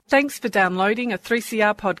Thanks for downloading a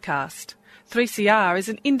 3CR podcast. 3CR is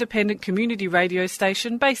an independent community radio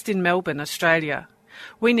station based in Melbourne, Australia.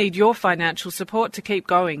 We need your financial support to keep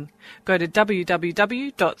going. Go to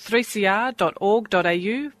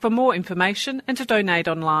www.3cr.org.au for more information and to donate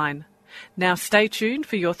online. Now stay tuned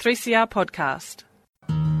for your 3CR podcast.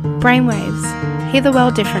 Brainwaves. Hear the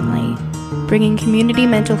world differently. Bringing community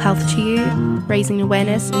mental health to you, raising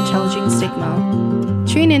awareness and challenging stigma.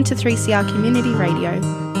 Tune in to 3CR Community Radio,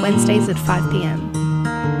 Wednesdays at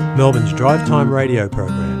 5pm. Melbourne's Drive Time radio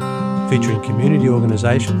program, featuring community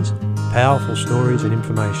organisations, powerful stories and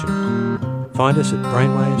information. Find us at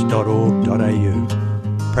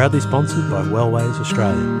brainwaves.org.au. Proudly sponsored by Wellways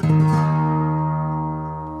Australia.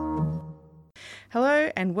 Hello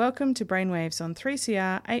and welcome to Brainwaves on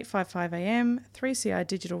 3CR 855am, 3CR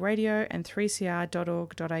Digital Radio and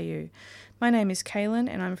 3cr.org.au. My name is Kaylin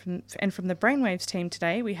and from the Brainwaves team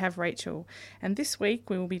today we have Rachel. And this week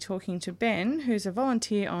we will be talking to Ben, who's a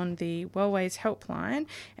volunteer on the Wellways helpline,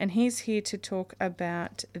 and he's here to talk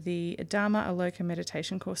about the Dharma Aloka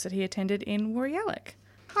meditation course that he attended in Woorolloc.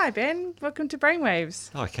 Hi Ben, welcome to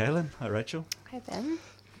Brainwaves. Hi Kaylin, hi Rachel. Hi Ben.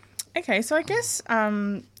 Okay, so I guess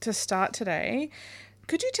to start today,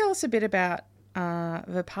 could you tell us a bit about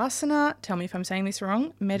Vipassana, tell me if I'm saying this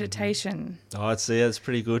wrong, meditation? Oh, it's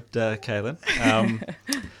pretty good, Kaylin.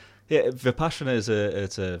 Vipassana is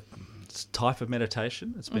a type of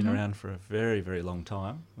meditation. It's been around for a very, very long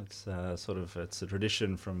time. It's it's a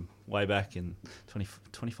tradition from way back in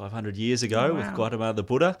 2,500 years ago with Gautama the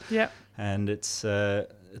Buddha. Yep. And it's a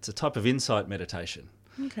type of insight meditation.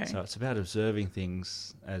 Okay. So it's about observing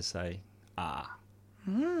things as they are.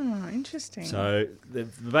 Interesting. So the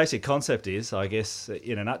basic concept is, I guess,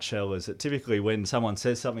 in a nutshell, is that typically when someone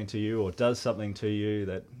says something to you or does something to you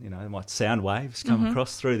that, might sound waves come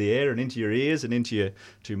across through the air and into your ears and into your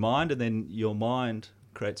mind, and then your mind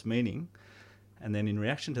creates meaning, and then in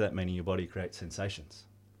reaction to that meaning, your body creates sensations.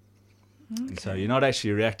 Okay. And so you're not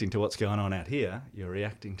actually reacting to what's going on out here, you're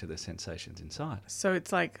reacting to the sensations inside. So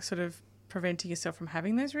it's like sort of preventing yourself from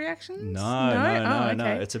having those reactions? No.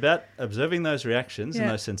 It's about observing those reactions and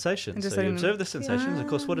those sensations. And so you observe the sensations. Of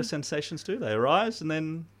course, what do sensations do? They arise and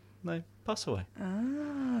then they pass away.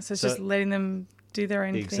 So it's just letting them do their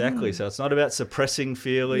own thing. Exactly. So it's not about suppressing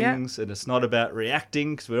feelings and it's not about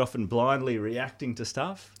reacting, because we're often blindly reacting to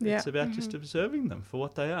stuff. It's about just observing them for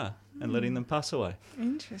what they are and letting them pass away.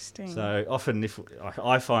 Interesting. So often if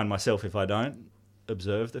I find myself, if I don't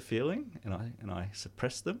observe the feeling and I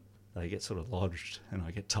suppress them, they get sort of lodged and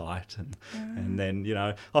I get tight and then,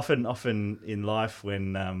 often in life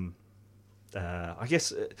when,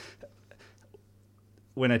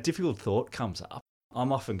 when a difficult thought comes up,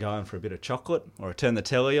 I'm often going for a bit of chocolate, or I turn the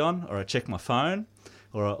telly on, or I check my phone,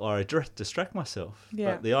 or I distract myself.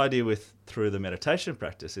 Yeah. But the idea through the meditation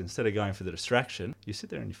practice, instead of going for the distraction, you sit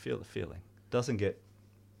there and you feel the feeling. It doesn't get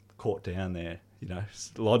caught down there,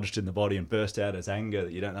 lodged in the body and burst out as anger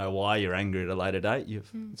that you don't know why you're angry at a later date.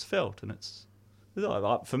 It's felt, and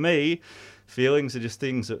for me, feelings are just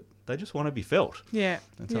things that they just want to be felt. Yeah.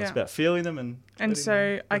 And so it's about feeling them and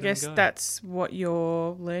so I guess that's what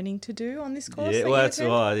you're learning to do on this course. Yeah, well, it's a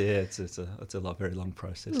very long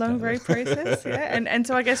process. Very process, yeah. And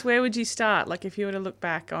so I guess where would you start? Like if you were to look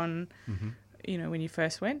back on when you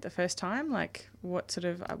first went the first time, like what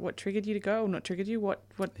triggered you to go, or not triggered you? What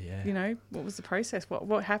was the process?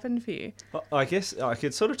 What happened for you? Well, I guess I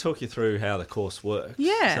could sort of talk you through how the course works.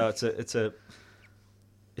 Yeah. So it's a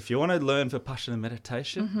if you want to learn Vipassana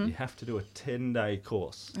meditation, you have to do a 10-day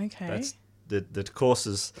course. Okay. That's the course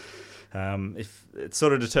is. If it's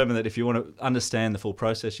sort of determined that if you want to understand the full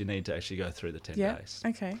process, you need to actually go through the 10 days.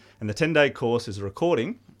 Okay. And the 10-day course is a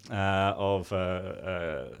recording of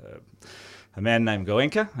a man named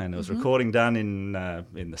Goenka, and it was recording done in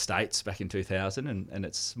the States back in 2000, and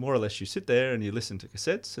it's more or less you sit there and you listen to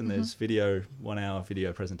cassettes, and there's 1-hour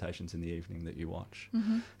video presentations in the evening that you watch,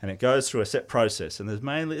 and it goes through a set process, and there's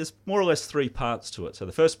more or less 3 parts to it. So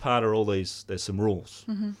the first part are there's some rules.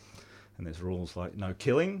 And there's rules like no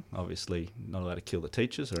killing, obviously not allowed to kill the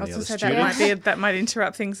teachers or any other students. That might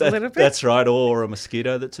interrupt things a little bit. That's right, or a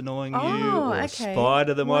mosquito that's annoying you, or a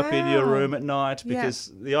spider that might be in your room at night,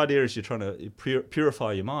 because the idea is you're trying to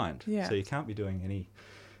purify your mind. Yeah. So you can't be doing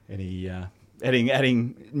any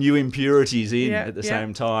adding new impurities in at the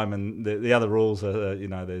same time. And the other rules are,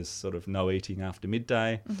 there's sort of no eating after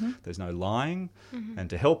midday, there's no lying,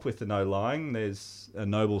 and to help with the no lying, there's a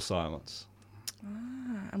noble silence.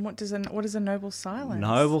 And what is a noble silence?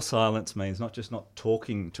 Noble silence means not just not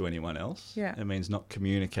talking to anyone else. Yeah. It means not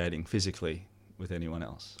communicating physically with anyone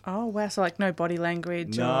else. Oh, wow. So like no body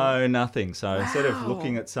language? No, nothing. So instead of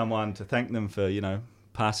looking at someone to thank them for,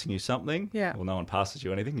 passing you something. Yeah. Well, no one passes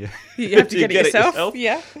you anything. You have to get it yourself.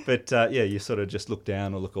 Yeah. But you sort of just look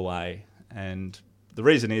down or look away. And the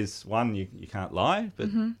reason is, one, you can't lie, but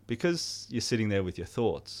because you're sitting there with your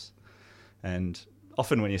thoughts. And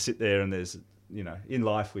often when you sit there and there's, in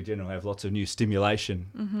life we generally have lots of new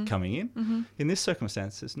stimulation coming in. In this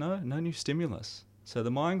circumstance, there's no new stimulus. So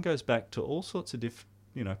the mind goes back to all sorts of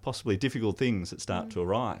possibly difficult things that start to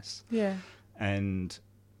arise. Yeah. And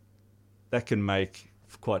that can make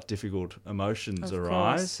quite difficult emotions Of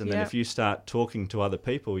arise. course, And then if you start talking to other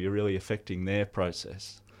people, you're really affecting their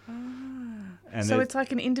process. And so it's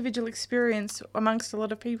like an individual experience amongst a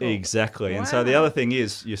lot of people. Exactly. Wow. And so the other thing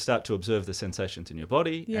is you start to observe the sensations in your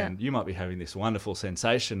body, Yeah. and you might be having this wonderful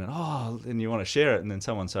sensation, and you want to share it, and then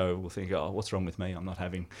someone will think, oh, what's wrong with me? I'm not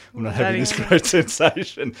having this great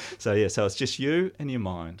sensation. So it's just you and your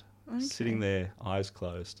mind sitting there, eyes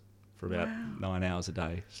closed, for about 9 hours a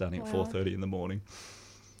day, starting at 4:30 in the morning.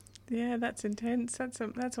 Yeah, that's intense.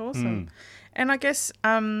 That's awesome. And I guess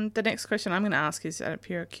the next question I'm going to ask is out of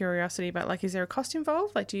pure curiosity, but like, is there a cost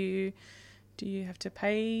involved? Like, do you have to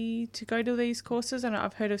pay to go to these courses? And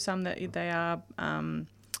I've heard of some that they are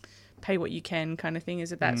pay what you can kind of thing.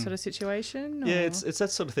 Is it that sort of situation? Yeah, or? it's that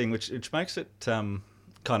sort of thing, which makes it kind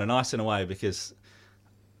of nice in a way, because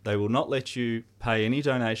they will not let you pay any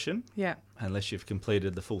donation unless you've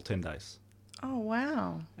completed the full 10 days. Oh,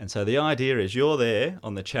 wow. And so the idea is you're there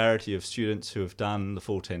on the charity of students who have done the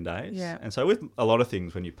full 10 days. Yeah. And so with a lot of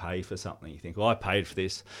things, when you pay for something, you think, well, I paid for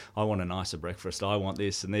this. I want a nicer breakfast. I want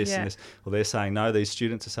this and this and this. Well, they're saying, no, these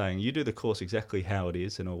students are saying, you do the course exactly how it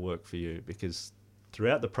is and it'll work for you, because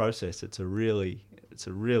throughout the process, it's a really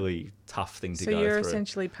tough thing to go through. So you're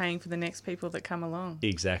essentially paying for the next people that come along.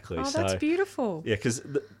 Exactly. Oh, that's beautiful. Yeah, because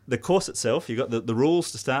the course itself, you've got the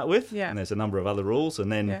rules to start with, and there's a number of other rules,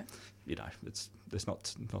 and then... there's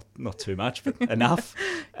not too much, but enough.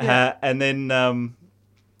 And then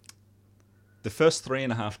the first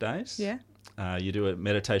 3.5 days, you do a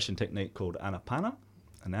meditation technique called Anapana.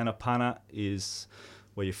 And Anapana is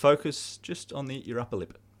where you focus just on your upper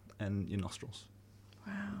lip and your nostrils.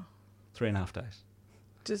 Wow. 3.5 days.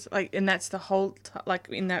 Just like, and that's the whole,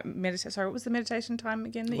 in that meditation. Sorry, what was the meditation time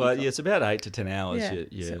again? It's about 8 to 10 hours.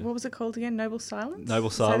 Yeah. So what was it called again? Noble Silence?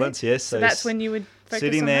 Noble Silence, yes. So that's when you would focus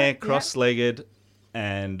sitting on there, that? cross-legged,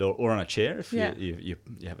 or on a chair if you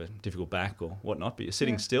have a difficult back or whatnot, but you're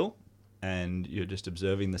sitting still and you're just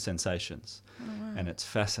observing the sensations. Oh, wow. And it's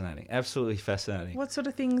fascinating, absolutely fascinating. What sort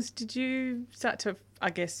of things did you start to,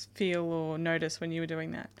 I guess, feel or notice when you were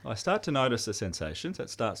doing that? I start to notice the sensations.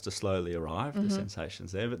 That starts to slowly arrive, the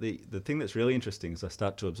sensations there. But the thing that's really interesting is I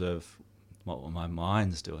start to observe what my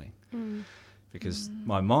mind's doing. Because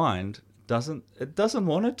my mind doesn't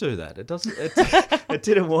want to do that. It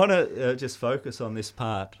didn't want to just focus on this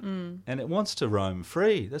part, and it wants to roam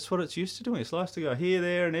free. That's what it's used to doing. It likes to go here,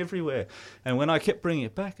 there, and everywhere. And when I kept bringing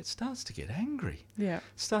it back, it starts to get angry. Yeah, it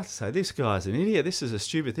starts to say, "This guy's an idiot. This is a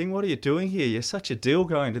stupid thing. What are you doing here? You're such a deal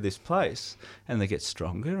going to this place." And they get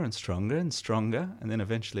stronger and stronger and stronger, and then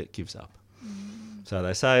eventually it gives up. So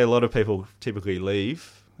they say a lot of people typically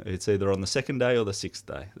leave. It's either on the second day or the 6th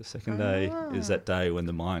day. The second day is that day when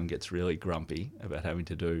the mind gets really grumpy about having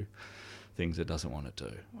to do things it doesn't want to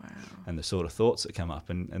do. Wow. And the sort of thoughts that come up.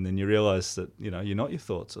 And then you realise that, you're not your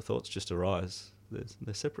thoughts. The thoughts just arise.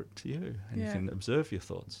 They're separate to you. And you can observe your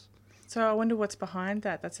thoughts. So I wonder what's behind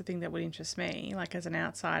that. That's the thing that would interest me, like as an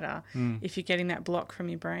outsider. If you're getting that block from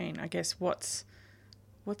your brain, I guess what's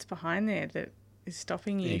behind there that is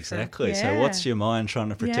stopping you. Exactly. So what's your mind trying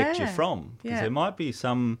to protect you from? Because there might be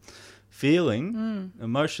some feeling,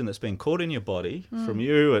 emotion that's been caught in your body from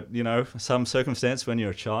you at, some circumstance when you're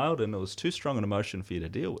a child, and it was too strong an emotion for you to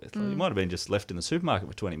deal with. Like you might have been just left in the supermarket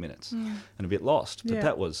for 20 minutes and a bit lost. But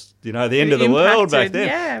that was, the end of the world back then.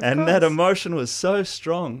 Yeah, and that emotion was so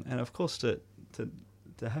strong. And of course to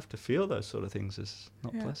have to feel those sort of things is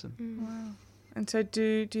not pleasant. Wow. And so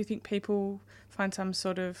do you think people find some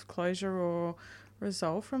sort of closure or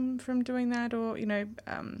resolve from doing that, or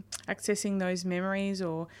accessing those memories,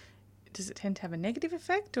 or does it tend to have a negative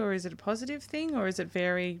effect, or is it a positive thing, or is it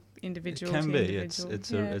very individual? It can to be. individual?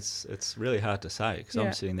 It's really hard to say because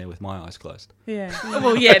I'm sitting there with my eyes closed. Yeah.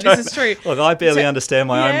 Well, this is true. Look, I barely understand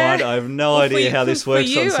my own mind. I have no idea how this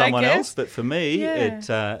works on someone else. But for me,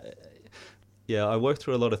 I work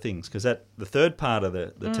through a lot of things, because the third part of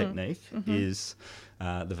the technique is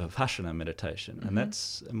the Vipassana meditation, and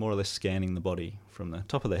that's more or less scanning the body from the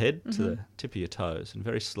top of the head to the tip of your toes, and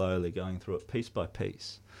very slowly going through it piece by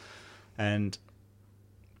piece. And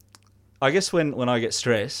I guess when I get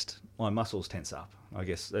stressed, my muscles tense up, I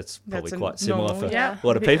guess that's probably That's quite similar normal, for yeah. a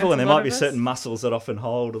lot of I think people, and that's there a lot might be of us. certain muscles that often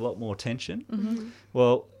hold a lot more tension. Mm-hmm.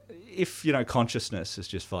 Well, if, consciousness is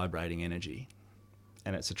just vibrating energy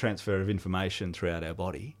and it's a transfer of information throughout our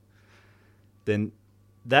body, then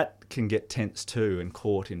that can get tense too and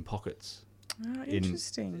caught in pockets. Oh,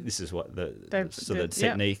 interesting. This is what the Yep.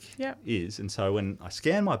 technique Yep. is. And so when I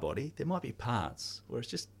scan my body, there might be parts where it's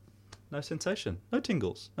just no sensation, no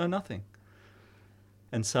tingles, no nothing.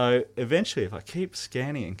 And so eventually, if I keep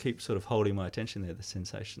scanning and keep sort of holding my attention there, the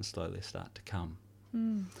sensations slowly start to come.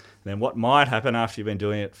 Then what might happen after you've been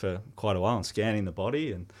doing it for quite a while and scanning the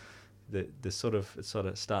body, and it sort of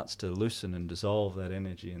starts to loosen and dissolve that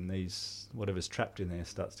energy, and whatever's trapped in there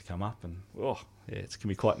starts to come up, and it can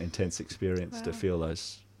be quite an intense experience to feel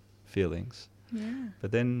those feelings. Yeah.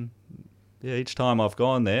 But then, each time I've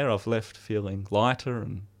gone there, I've left feeling lighter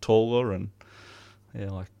and taller, and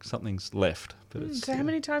like something's left. But it's, So how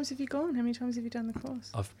many times have you gone? How many times have you done the course?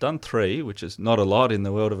 I've done 3, which is not a lot in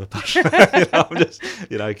the world of Vipassana. I'm just,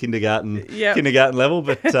 kindergarten level.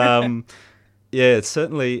 But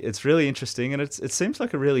it's really interesting, and it seems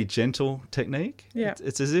like a really gentle technique. Yeah.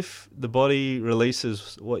 It's as if the body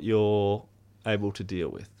releases what you're able to deal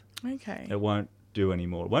with. Okay. It won't do any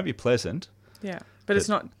more. It won't be pleasant. Yeah, but it's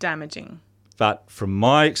not damaging. But from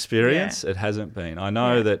my experience, it hasn't been. I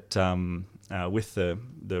know that with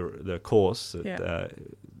the course, that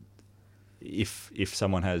if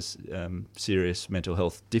someone has serious mental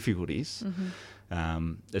health difficulties,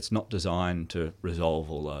 it's not designed to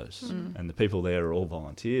resolve all those. And the people there are all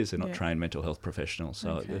volunteers. They're not trained mental health professionals.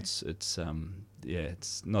 So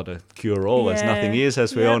it's not a cure-all, as nothing is,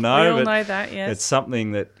 as we all know. We all but know that, yes. It's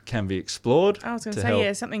something that can be explored. I was going to to help.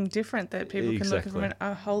 say, something different that people can look at from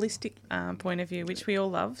a holistic point of view, which we all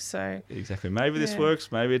love. So Exactly. Maybe this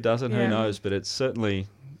works, maybe it doesn't, who knows? But it's certainly,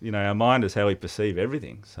 our mind is how we perceive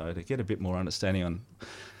everything. So to get a bit more understanding on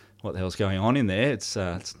what the hell's going on in there, it's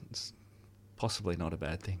possibly not a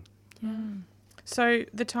bad thing. Yeah. So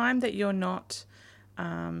the time that you're not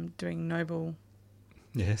doing noble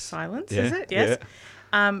silence, is it? Yes.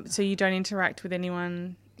 Yeah. So you don't interact with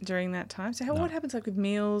anyone during that time. So what happens with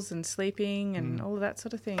meals and sleeping and all of that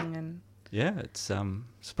sort of thing? And it's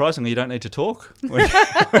surprisingly you don't need to talk when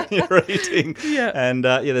you're eating. Yeah. And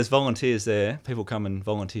there's volunteers there. People come and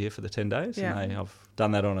volunteer for the 10 days. Yeah. And I've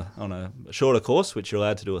done that on a shorter course, which you're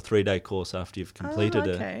allowed to do a 3-day course after you've completed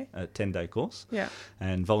a 10-day course. Yeah.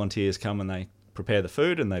 And volunteers come and they prepare the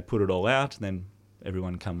food and they put it all out, and then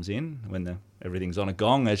everyone comes in when everything's on a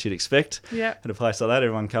gong, as you'd expect. Yeah. At a place like that,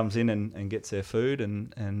 everyone comes in and gets their food,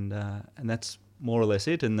 and that's more or less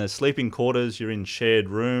it. And the sleeping quarters, you're in shared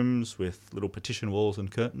rooms with little partition walls and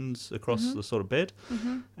curtains across the sort of bed.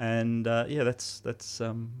 And that's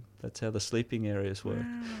how the sleeping areas work.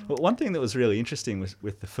 Wow. But one thing that was really interesting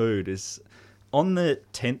with the food is on the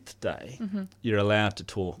 10th day, you're allowed to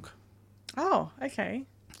talk. Oh, okay.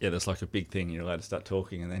 Yeah, there's like a big thing. You're allowed to start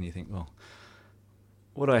talking, and then you think, well,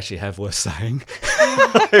 what do I actually have worth saying?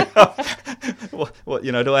 What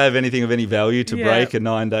do I have anything of any value to break a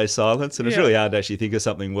 9-day silence? And it's really hard to actually think of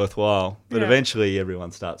something worthwhile. But eventually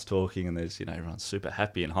everyone starts talking, and there's, everyone's super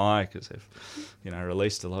happy and high because they've,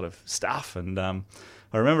 released a lot of stuff. And I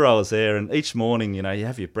remember I was there, and each morning, you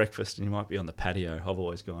have your breakfast and you might be on the patio. I've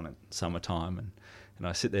always gone at summertime, and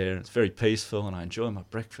I sit there and it's very peaceful and I enjoy my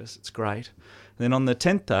breakfast. It's great. And then on the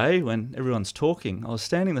 10th day, when everyone's talking, I was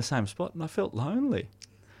standing in the same spot and I felt lonely.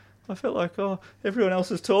 I felt like, everyone else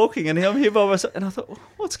is talking and I'm here by myself. And I thought,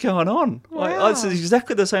 what's going on? Wow. It's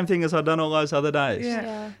exactly the same thing as I'd done all those other days.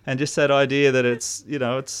 Yeah. And just that idea that it's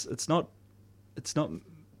not,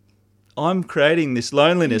 I'm creating this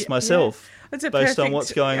loneliness myself. It's based on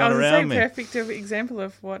what's going on around me. Perfect example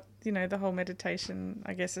of what the whole meditation,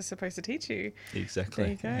 I guess, is supposed to teach you. Exactly.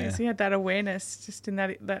 There you go. Yeah. So you had that awareness just in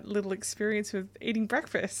that little experience with eating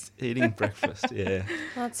breakfast. Eating breakfast, yeah.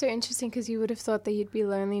 Well, it's so interesting because you would have thought that you'd be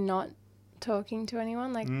lonely not talking to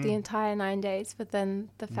anyone the entire 9 days, but then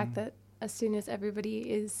the fact that as soon as everybody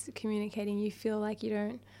is communicating, you feel like you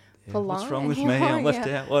don't belong. What's wrong with anymore? me? I'm left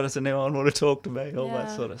out. Why doesn't anyone want to talk to me? All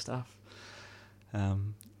that sort of stuff.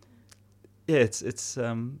 It's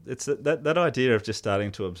that idea of just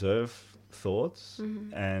starting to observe thoughts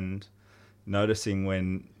and noticing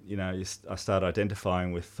when I start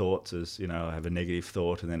identifying with thoughts as I have a negative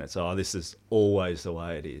thought, and then it's this is always the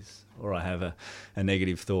way it is, or I have a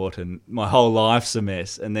negative thought and my whole life's a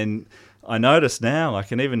mess. And then I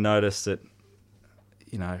can even notice that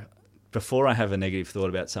before I have a negative thought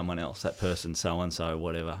about someone else, that person so and so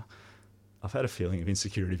whatever, I've had a feeling of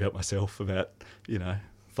insecurity about myself about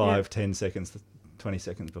 5-10 seconds 20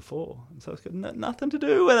 seconds before. And so it's got nothing to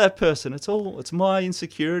do with that person. It's my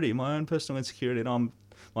insecurity, my own personal insecurity, and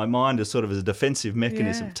my mind is sort of as a defensive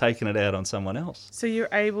mechanism, taking it out on someone else. So you're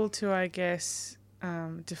able to, I guess,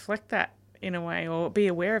 deflect that in a way, or be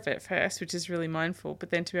aware of it first, which is really mindful, but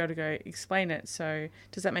then to be able to go explain it. So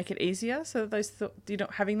does that make it easier? So those you're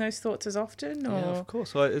not having those thoughts as often? Or? Yeah, of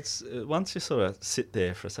course. Well, it's once you sort of sit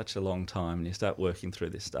there for such a long time and you start working through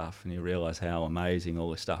this stuff and you realise how amazing all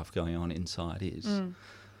this stuff going on inside is,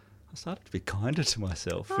 I started to be kinder to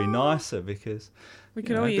myself, be nicer, because we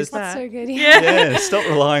could all use that. That's so good. Yeah, stop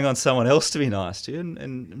relying on someone else to be nice to you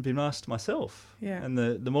and be nice to myself. Yeah. And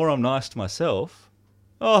the more I'm nice to myself,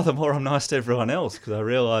 the more I'm nice to everyone else, because I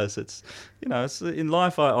realise it's in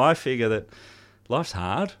life I figure that life's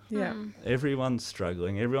hard. Yeah. Everyone's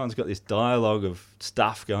struggling. Everyone's got this dialogue of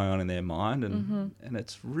stuff going on in their mind, and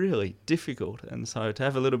it's really difficult. And so to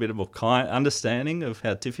have a little bit of more understanding of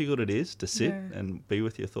how difficult it is to sit and be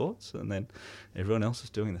with your thoughts, and then everyone else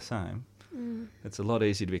is doing the same, it's a lot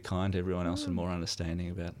easier to be kind to everyone else and more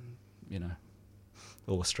understanding about,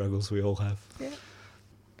 all the struggles we all have. Yeah.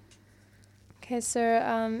 Okay,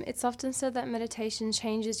 so it's often said that meditation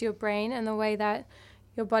changes your brain and the way that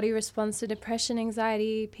your body responds to depression,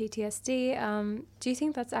 anxiety, PTSD. Do you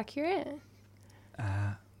think that's accurate?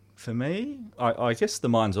 For me, I guess the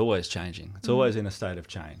mind's always changing. It's always in a state of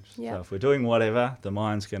change. Yeah. So if we're doing whatever, the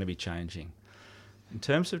mind's going to be changing. In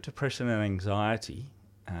terms of depression and anxiety,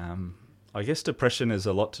 I guess depression has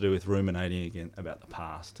a lot to do with ruminating again about the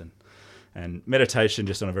past, and meditation,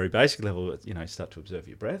 just on a very basic level, you start to observe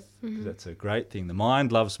your breath, because that's a great thing. The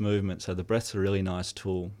mind loves movement, so the breath's a really nice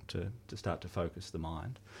tool to start to focus the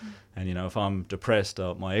mind. And, if I'm depressed,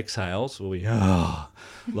 my exhales will be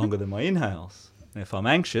longer than my inhales. And if I'm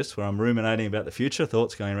anxious, where I'm ruminating about the future,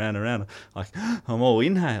 thoughts going round and round, I'm all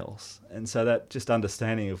inhales. And so that just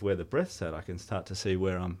understanding of where the breath's at, I can start to see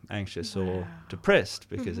where I'm anxious or depressed,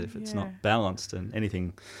 because if it's not balanced, and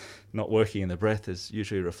anything not working in the breath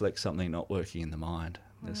usually reflects something not working in the mind.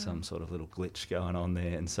 There's some sort of little glitch going on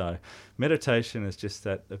there. And so meditation is just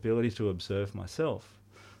that ability to observe myself.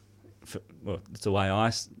 It's the way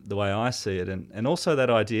I see it. And also that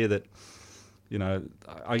idea that,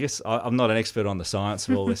 I guess I'm not an expert on the science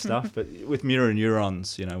of all this stuff, but with mirror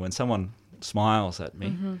neurons, when someone smiles at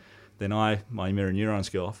me, then my mirror neurons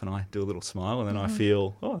go off and I do a little smile, and then I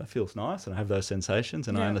feel, that feels nice, and I have those sensations,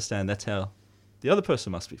 and I understand that's how the other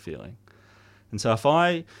person must be feeling. And so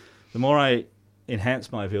the more I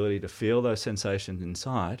enhance my ability to feel those sensations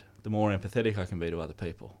inside, the more empathetic I can be to other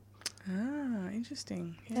people.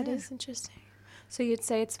 Interesting. Yeah. That is interesting. So you'd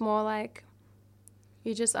say it's more like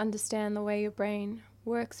you just understand the way your brain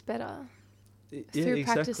works better through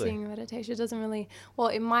practicing meditation. It doesn't really,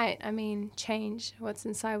 it might, change what's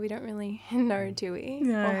inside. We don't really know, do we?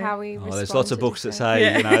 No. Or how we respond. There's lots of books that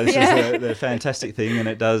say, this is the fantastic thing, and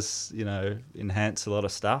it does, enhance a lot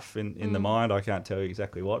of stuff in the mind. I can't tell you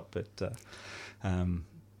exactly what, but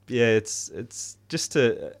it's just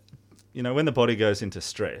to, when the body goes into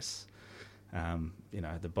stress,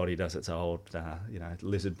 the body does its old,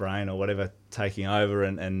 lizard brain or whatever taking over,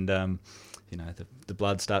 and the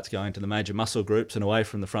blood starts going to the major muscle groups and away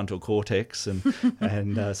from the frontal cortex,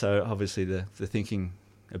 and so obviously the thinking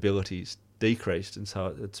abilities decreased, and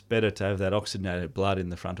so it's better to have that oxygenated blood in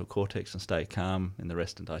the frontal cortex and stay calm in the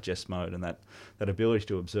rest and digest mode, and that ability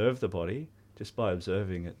to observe the body, just by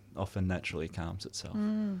observing it, often naturally calms itself.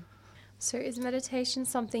 So is meditation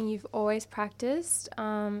something you've always practiced,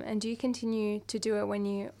 and do you continue to do it when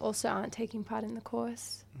you also aren't taking part in the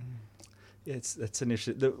course? Yeah, that's an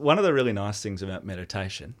issue. One of the really nice things about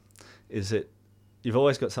meditation is that you've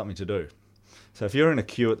always got something to do. So if you're in a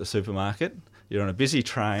queue at the supermarket, you're on a busy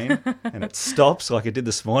train, and it stops like it did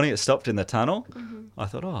this morning, it stopped in the tunnel, I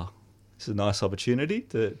thought, this is a nice opportunity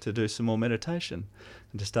to do some more meditation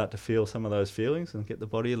and to start to feel some of those feelings and get the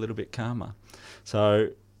body a little bit calmer. So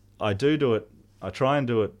I do it. I try and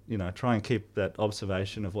do it, try and keep that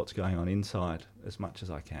observation of what's going on inside as much as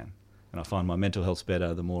I can. And I find my mental health's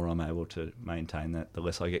better the more I'm able to maintain that, the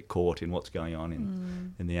less I get caught in what's going on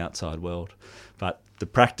in the outside world. But the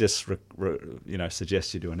practice,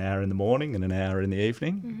 suggests you do an hour in the morning and an hour in the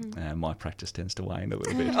evening. And my practice tends to wane a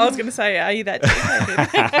little bit. I was going to say, are you that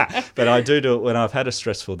dedicated? But I do it when I've had a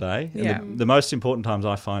stressful day. And the most important times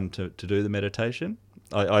I find to do the meditation,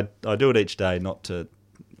 I do it each day, not to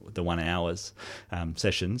the 1 hour's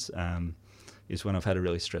sessions, is when I've had a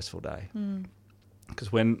really stressful day. Because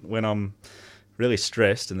when I'm really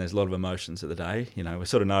stressed and there's a lot of emotions of the day, we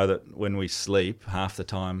sort of know that when we sleep, half the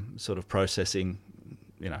time sort of processing,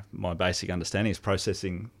 my basic understanding is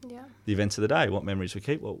processing the events of the day. What memories we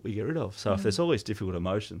keep, what we get rid of. So if there's all these difficult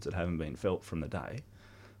emotions that haven't been felt from the day,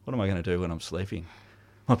 what am I going to do when I'm sleeping?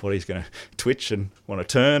 My body's going to twitch and want to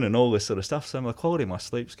turn and all this sort of stuff. So my quality of my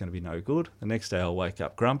sleep's going to be no good. The next day I'll wake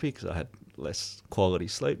up grumpy because I had less quality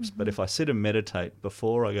sleeps. But if I sit and meditate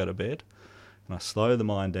before I go to bed and I slow the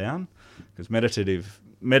mind down, because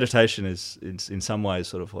meditation is in some ways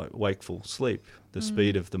sort of like wakeful sleep. The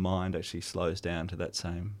speed of the mind actually slows down to that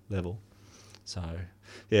same level. So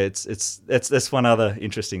yeah, that's one other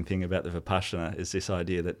interesting thing about the Vipassana is this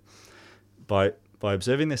idea that by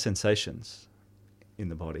observing the sensations in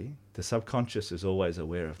the body, the subconscious is always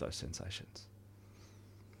aware of those sensations.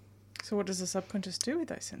 So what does the subconscious do with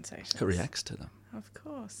those sensations? It reacts to them. Of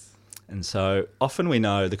course. And so often we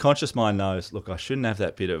know, the conscious mind knows, look, I shouldn't have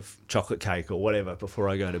that bit of chocolate cake or whatever before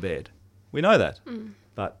I go to bed. We know that.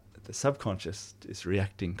 But the subconscious is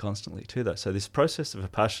reacting constantly to that. So this process of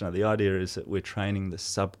Vipassana, the idea is that we're training the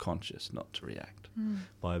subconscious not to react.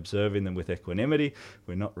 By observing them with equanimity,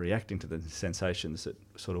 we're not reacting to the sensations that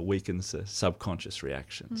sort of weakens the subconscious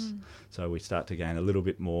reactions. So we start to gain a little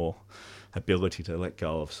bit more ability to let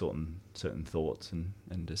go of certain thoughts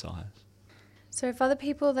and desires. So if other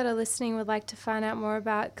people that are listening would like to find out more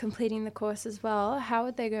about completing the course as well, how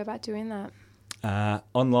would they go about doing that?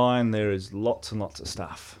 Online there is lots and lots of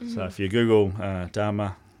stuff. So if you Google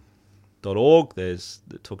Dharma.org, it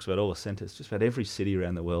talks about all the centres. Just about every city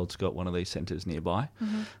around the world's got one of these centres nearby.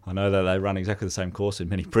 I know that they run exactly the same course in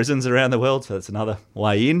many prisons around the world, so that's another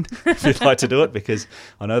way in if you'd like to do it, because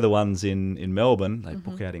I know the ones in Melbourne, they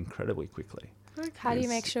book out incredibly quickly. How do you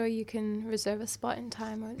make sure you can reserve a spot in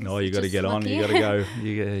time? No, you got to get on. You got to go.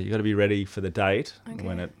 You got to be ready for the date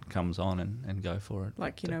when it comes on and go for it.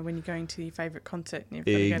 Like, when you're going to your favourite concert and you've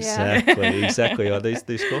got exactly, to go exactly.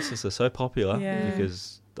 These courses are so popular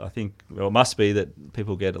because I think it must be that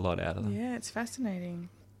people get a lot out of them. Yeah, it's fascinating.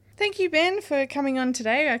 Thank you, Ben, for coming on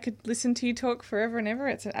today. I could listen to you talk forever and ever.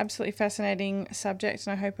 It's an absolutely fascinating subject,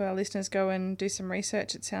 and I hope our listeners go and do some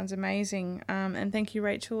research. It sounds amazing. And thank you,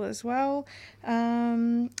 Rachel, as well.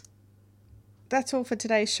 That's all for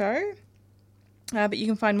today's show. But you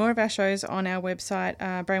can find more of our shows on our website,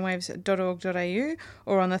 brainwaves.org.au,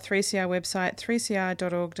 or on the 3CR website,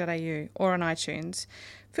 3cr.org.au, or on iTunes.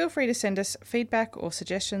 Feel free to send us feedback or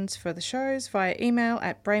suggestions for the shows via email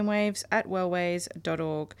at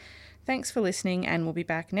brainwaves@wellways.org. Thanks for listening, and we'll be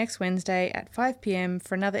back next Wednesday at 5 p.m.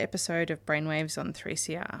 for another episode of Brainwaves on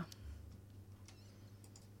 3CR.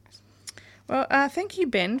 Well, thank you,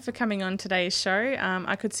 Ben, for coming on today's show.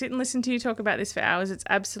 I could sit and listen to you talk about this for hours. It's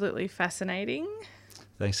absolutely fascinating.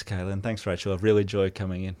 Thanks, Kaylin. Thanks, Rachel. I've really enjoyed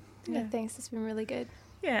coming in. Yeah, thanks. It's been really good.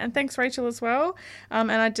 Yeah, and thanks, Rachel, as well.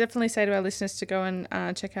 And I definitely say to our listeners to go and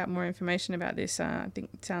check out more information about this. I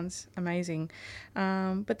think it sounds amazing.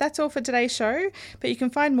 But that's all for today's show. But you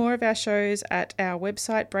can find more of our shows at our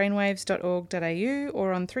website, brainwaves.org.au,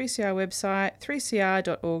 or on 3CR website,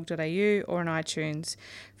 3cr.org.au, or on iTunes.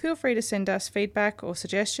 Feel free to send us feedback or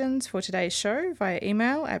suggestions for today's show via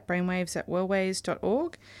email at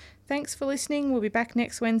brainwaves@wellways.org. Thanks for listening. We'll be back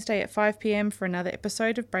next Wednesday at 5 p.m. for another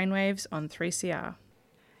episode of Brainwaves on 3CR.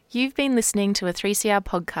 You've been listening to a 3CR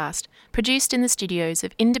podcast produced in the studios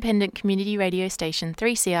of independent community radio station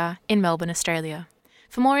 3CR in Melbourne, Australia.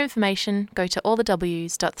 For more information, go to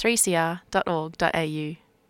allthews.3cr.org.au.